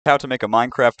How to make a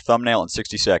Minecraft thumbnail in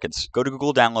 60 seconds. Go to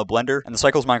Google, download Blender, and the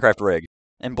Cycles Minecraft rig.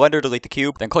 In Blender, delete the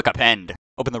cube, then click Append.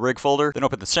 Open the rig folder, then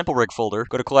open the simple rig folder,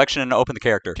 go to collection and open the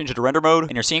character. Change it to render mode.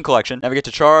 In your scene collection, navigate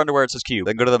to char under where it says cube.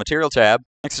 Then go to the material tab.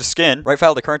 Next to skin, right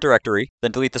file the current directory,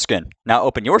 then delete the skin. Now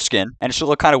open your skin, and it should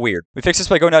look kind of weird. We fix this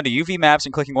by going down to UV maps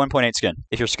and clicking 1.8 skin.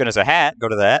 If your skin is a hat, go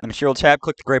to that. In the material tab,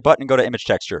 click the gray button and go to image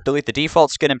texture. Delete the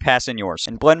default skin and pass in yours.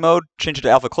 In blend mode, change it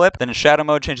to alpha clip, then in shadow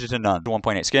mode, change it to none.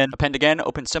 1.8 skin. Append again,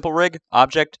 open simple rig,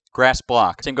 object, grass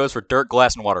block. Same goes for dirt,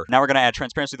 glass, and water. Now we're going to add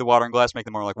transparency to the water and glass, make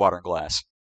them more like water and glass.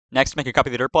 Next, make a copy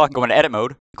of the dirt block and go into edit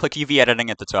mode. Click UV editing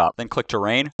at the top. Then click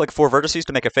terrain. Click 4 vertices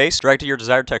to make a face. Drag to your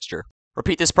desired texture.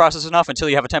 Repeat this process enough until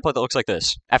you have a template that looks like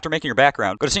this. After making your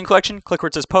background, go to scene collection, click where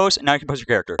it says pose, and now you can pose your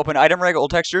character. Open item rig,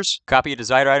 old textures, copy a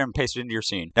desired item, and paste it into your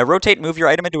scene. Now rotate and move your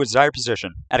item into a desired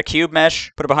position. Add a cube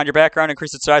mesh, put it behind your background,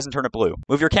 increase its size, and turn it blue.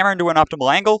 Move your camera into an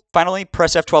optimal angle. Finally,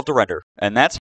 press F12 to render. And that's